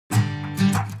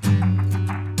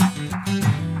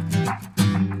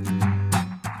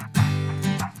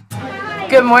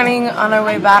Good morning. On our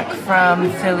way back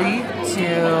from Philly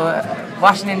to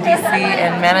Washington, D.C.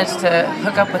 and managed to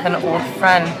hook up with an old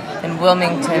friend in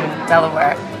Wilmington,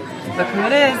 Delaware. Look who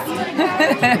it is.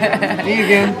 Me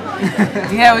again.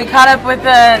 Yeah, we caught up with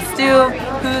Stu,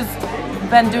 who's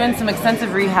been doing some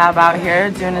extensive rehab out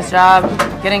here, doing his job,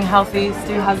 getting healthy.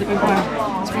 Stu, how's it been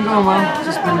going? It's been going well.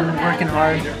 Just been working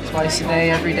hard twice a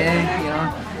day, every day. You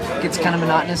know, it gets kind of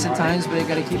monotonous at times, but I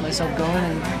got to keep myself going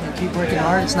and keep working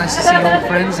hard. It's nice to see old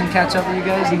friends and catch up with you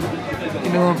guys and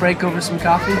give me a little break over some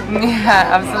coffee. Yeah,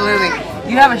 absolutely.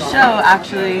 You have a show,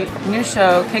 actually, new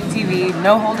show, Kick TV,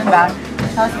 No Holding Back.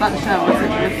 Tell us about the show.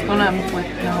 What's going on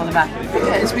with No Holding Back?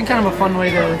 Yeah, it's been kind of a fun way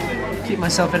to keep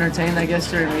myself entertained, I guess,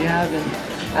 during rehab,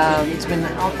 and it's been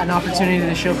an opportunity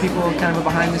to show people kind of a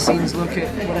behind-the-scenes look at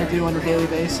what I do on a daily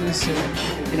basis.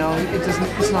 And you know,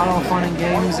 it's not all fun and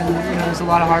games, and you know, there's a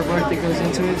lot of hard work that goes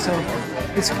into it. So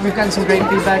we've gotten some great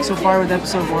feedback so far with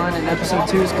episode 1, and episode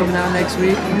 2 is coming out next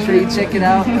week. Make sure you check it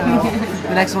out.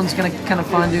 The next one's gonna kind of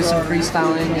fun, do some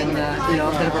freestyling, and you know,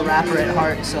 a bit of a rapper at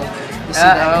heart. So you'll see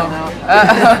that come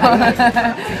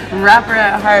out. Rapper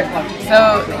at heart.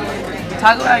 So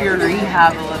talk about your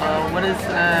rehab a little. What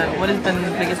has been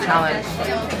the biggest challenge?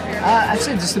 I'd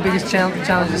say just the biggest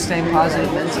challenge is staying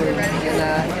positive mentally, and you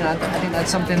know, I think that's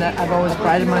something that I've always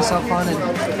prided myself on, and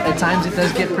at times it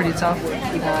does get pretty tough.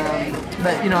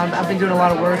 But you know, I've been doing a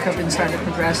lot of work. I've been starting to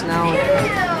progress now,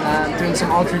 doing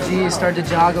some Ultra G, started to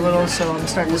jog a little, so I'm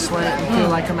starting to sweat and feel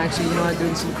like I'm actually, you know,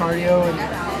 doing some cardio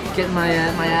and getting my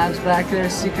abs back there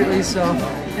secretly. So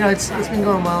you know, it's been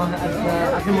going well.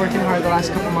 I've been working hard the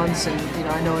last couple months, and you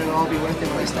know, I know it'll all be worth it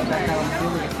when I step back out on the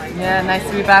field. Yeah, nice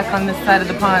to be back on this side of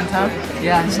the pond, huh?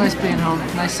 Yeah, it's nice being home.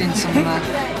 Nice seeing some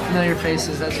familiar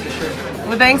faces, that's for sure.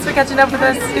 Well, thanks for catching up with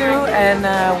us, Stu, and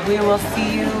we will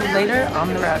see you later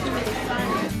on the road.